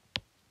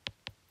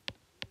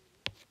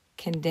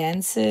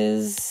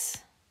condenses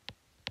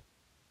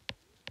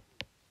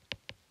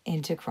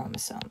into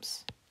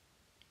chromosomes.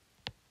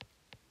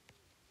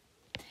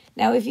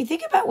 Now, if you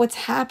think about what's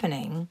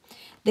happening,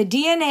 the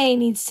DNA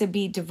needs to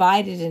be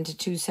divided into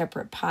 2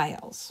 separate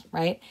piles,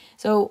 right?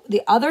 So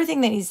the other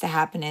thing that needs to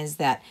happen is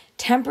that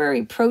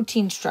temporary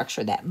protein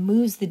structure that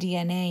moves the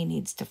DNA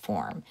needs to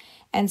form.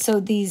 And so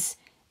these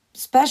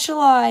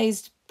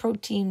specialized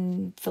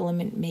protein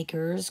filament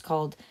makers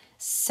called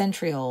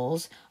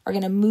centrioles are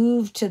going to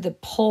move to the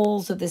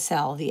poles of the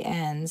cell, the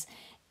ends,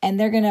 and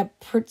they're going to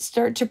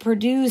start to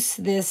produce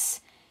this,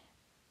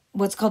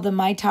 what's called the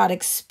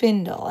mitotic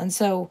spindle. And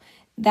so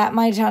that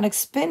mitotic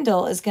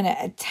spindle is going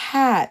to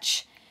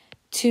attach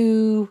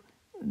to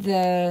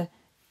the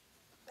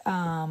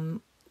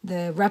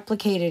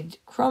replicated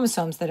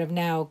chromosomes that have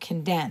now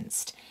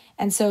condensed.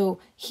 And so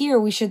here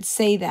we should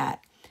say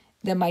that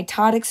the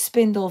mitotic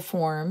spindle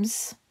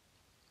forms.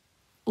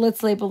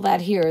 Let's label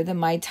that here, the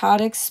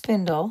mitotic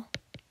spindle.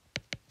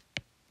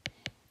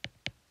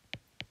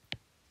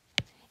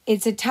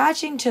 It's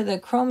attaching to the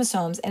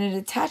chromosomes, and it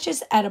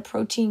attaches at a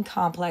protein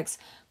complex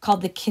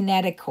called the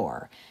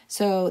kinetochore.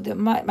 So the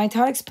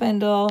mitotic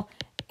spindle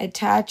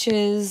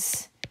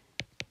attaches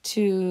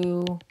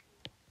to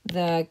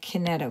the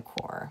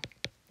kinetochore.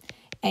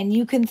 And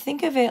you can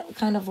think of it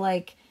kind of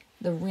like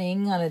the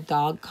ring on a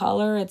dog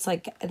collar.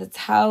 That's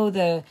how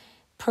the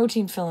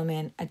protein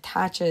filament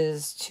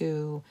attaches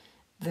to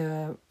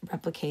the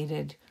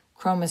replicated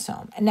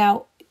chromosome. And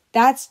now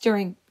that's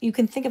you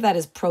can think of that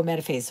as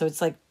prometaphase. So it's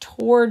like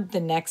toward the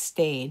next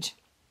stage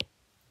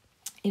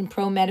in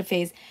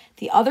prometaphase.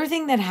 The other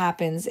thing that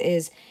happens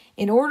is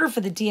in order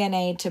for the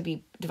DNA to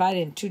be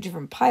divided in 2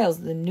 different piles,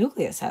 the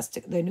nuclear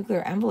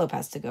envelope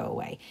has to go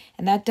away.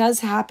 And that does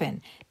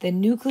happen. The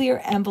nuclear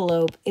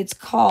envelope, it's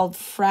called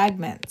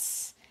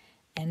fragments.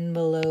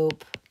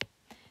 Envelope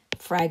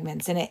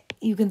fragments. And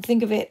you can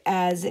think of it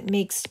as it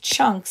makes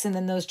chunks, and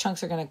then those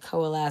chunks are going to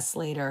coalesce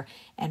later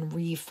and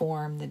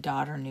reform the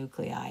daughter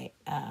nuclei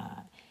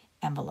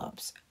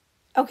envelopes.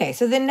 Okay,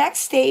 so the next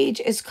stage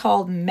is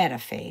called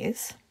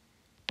metaphase.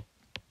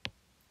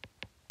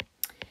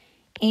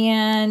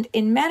 And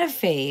in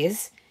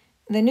metaphase,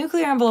 the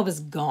nuclear envelope is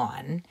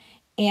gone,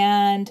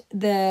 and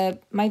the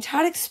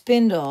mitotic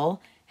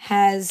spindle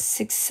has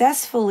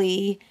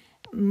successfully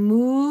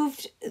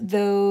moved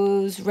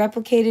those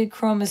replicated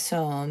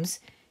chromosomes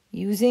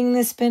using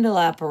the spindle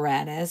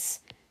apparatus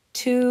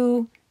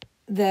to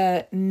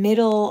the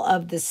middle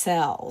of the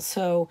cell.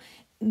 So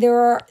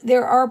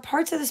there are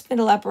parts of the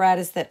spindle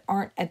apparatus that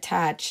aren't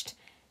attached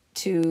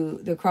to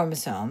the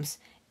chromosomes,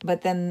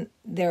 but then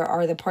there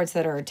are the parts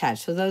that are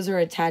attached. So those are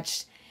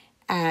attached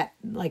at,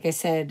 like I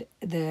said,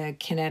 the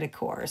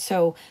kinetochore.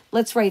 So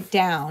let's write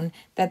down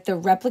that the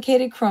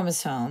replicated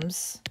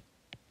chromosomes,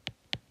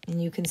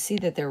 and you can see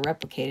that they're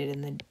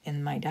replicated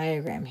in my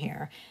diagram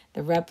here.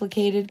 The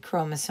replicated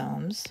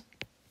chromosomes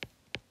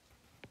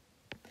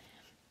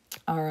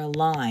are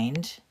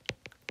aligned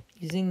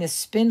using the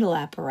spindle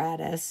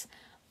apparatus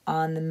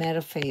on the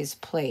metaphase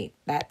plate.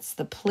 That's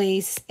the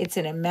place. It's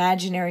an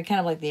imaginary, kind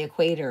of like the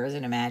equator is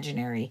an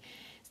imaginary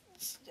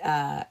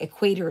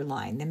equator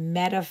line. The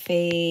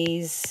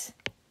metaphase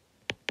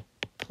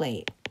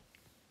plate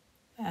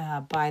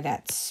by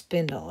that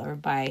spindle, or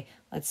by,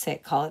 let's say,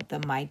 call it the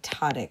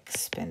mitotic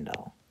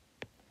spindle.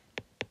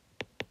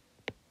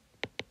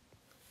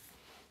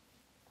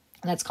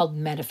 And that's called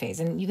metaphase.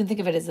 And you can think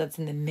of it as that's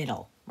in the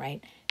middle,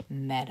 right?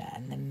 Meta,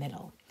 in the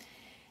middle.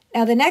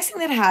 Now, the next thing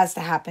that has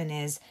to happen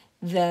is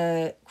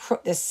the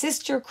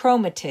sister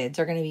chromatids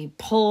are going to be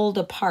pulled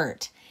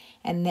apart.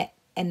 And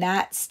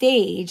that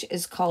stage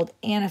is called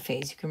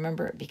anaphase. You can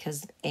remember it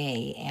because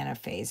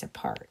anaphase,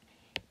 apart.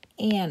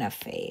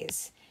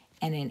 Anaphase.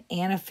 And in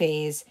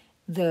anaphase,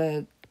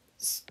 the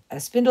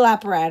spindle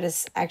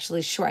apparatus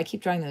actually I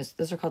keep drawing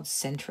those are called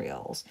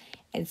centrioles.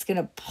 And it's going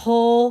to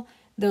pull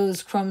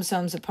those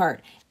chromosomes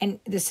apart and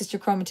the sister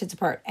chromatids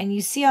apart. And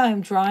you see how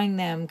I'm drawing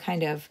them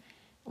kind of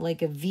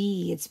like a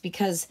V. It's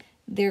because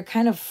they're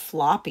kind of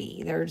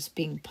floppy. They're just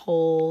being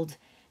pulled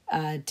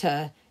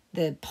to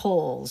the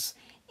poles.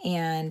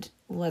 And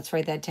let's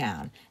write that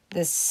down.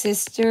 The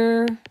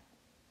sister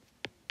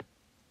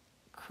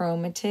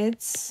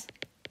chromatids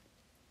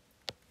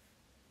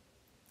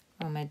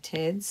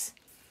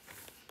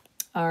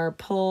are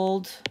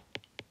pulled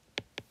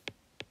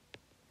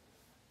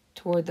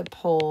toward the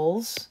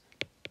poles.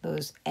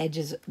 Those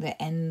edges, the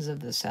ends of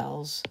the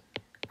cells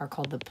are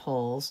called the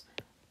poles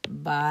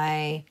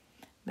by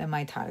the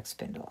mitotic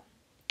spindle.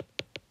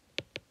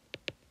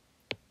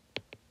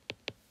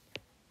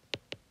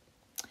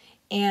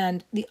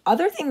 And the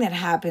other thing that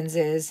happens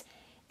is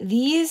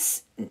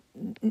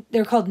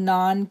they're called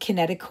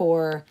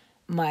non-kinetochore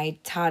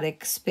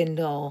mitotic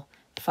spindle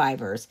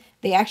fibers.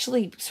 They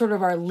actually sort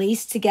of are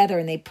laced together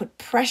and they put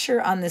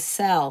pressure on the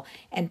cell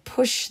and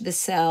push the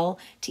cell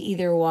to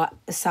either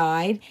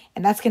side,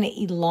 and that's going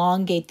to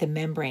elongate the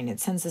membrane. It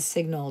sends a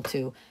signal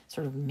to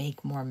sort of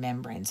make more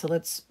membrane. So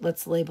let's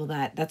label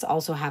that. That's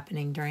also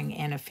happening during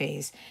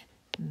anaphase.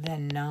 The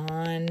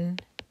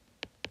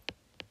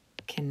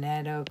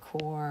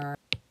non-kinetochore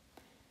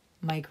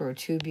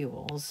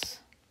microtubules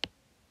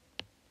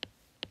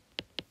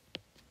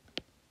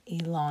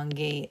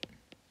elongate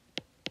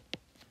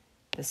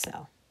the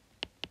cell.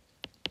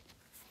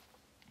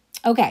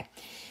 Okay,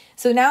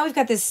 so now we've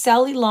got this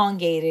cell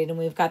elongated and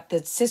we've got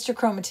the sister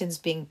chromatids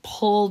being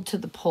pulled to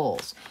the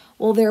poles.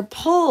 Well, they're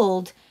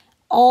pulled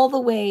all the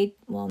way,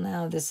 well,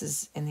 now this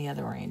is in the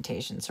other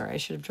orientation. Sorry, I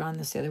should have drawn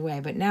this the other way.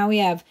 But now we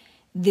have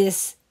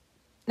this,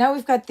 now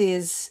we've got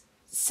these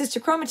sister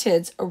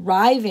chromatids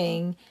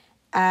arriving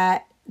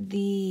at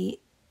the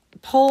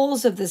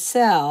poles of the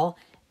cell,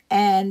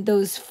 and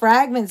those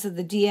fragments of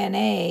the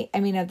DNA,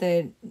 of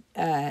the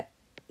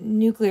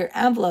nuclear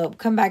envelope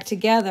come back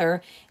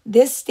together.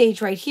 This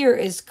stage right here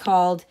is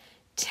called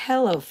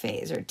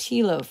telophase or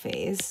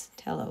telophase.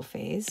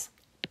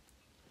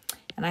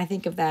 And I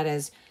think of that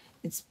as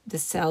the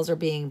cells are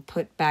being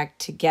put back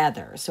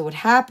together. So what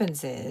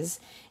happens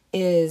is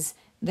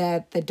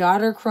that the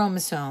daughter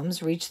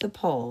chromosomes reach the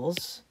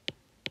poles.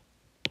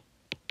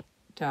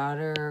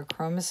 Daughter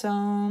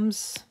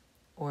chromosomes,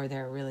 or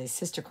they're really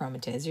sister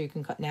chromatids, or you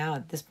can now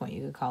at this point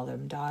you could call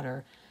them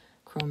daughter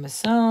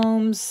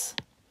chromosomes.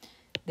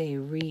 They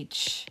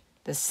reach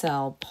the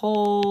cell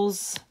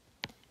poles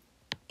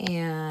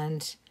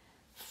and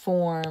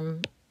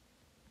form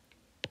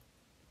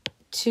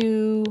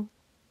two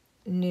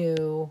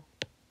new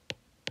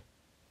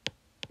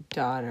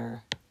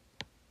daughter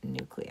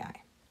nuclei.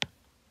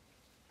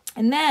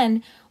 And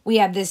then we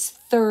have this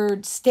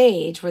third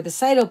stage where the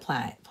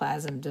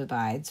cytoplasm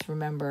divides,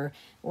 remember,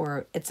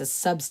 or it's a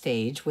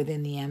substage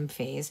within the M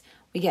phase.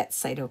 We get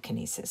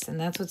cytokinesis, and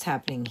that's what's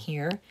happening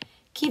here.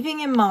 Keeping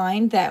in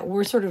mind that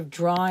we're sort of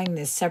drawing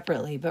this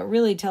separately, but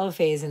really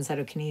telophase and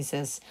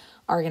cytokinesis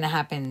are going to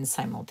happen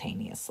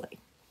simultaneously.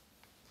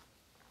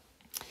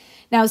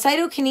 Now,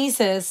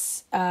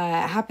 cytokinesis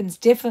happens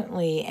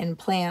differently in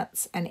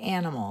plants and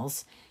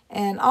animals,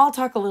 and I'll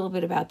talk a little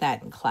bit about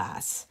that in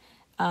class.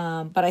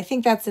 But I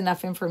think that's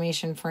enough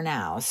information for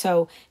now.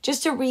 So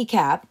just to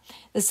recap,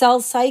 the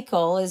cell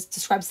cycle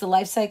describes the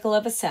life cycle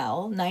of a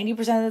cell. 90%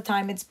 of the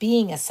time it's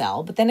being a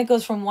cell, but then it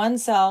goes from one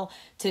cell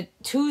to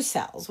two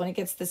cells when it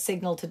gets the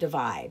signal to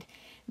divide.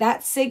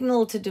 That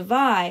signal to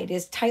divide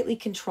is tightly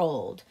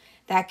controlled.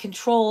 That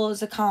control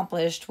is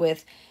accomplished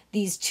with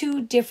these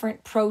two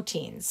different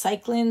proteins,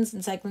 cyclins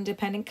and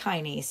cyclin-dependent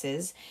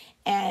kinases,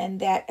 and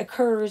that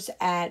occurs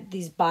at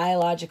these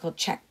biological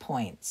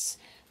checkpoints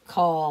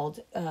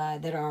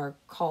that are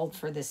called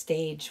for the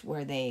stage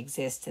where they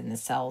exist in the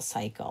cell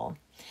cycle.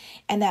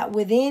 And that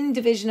within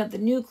division of the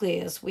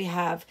nucleus, we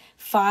have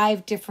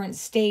 5 different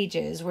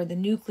stages where the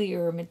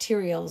nuclear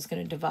material is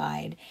going to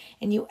divide.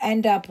 And you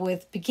end up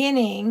with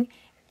beginning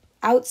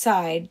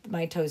outside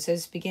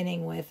mitosis,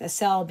 beginning with a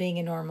cell being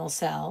a normal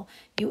cell.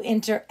 You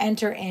enter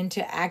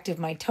into active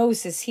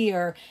mitosis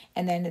here.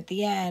 And then at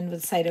the end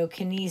with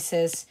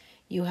cytokinesis,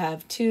 you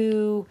have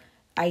 2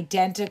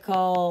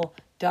 identical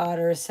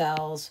daughter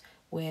cells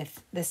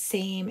with the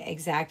same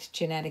exact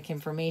genetic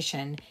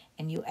information,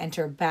 and you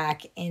enter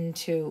back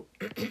into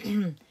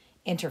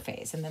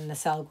interphase, and then the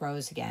cell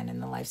grows again and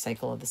the life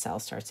cycle of the cell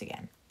starts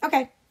again.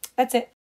 Okay, that's it.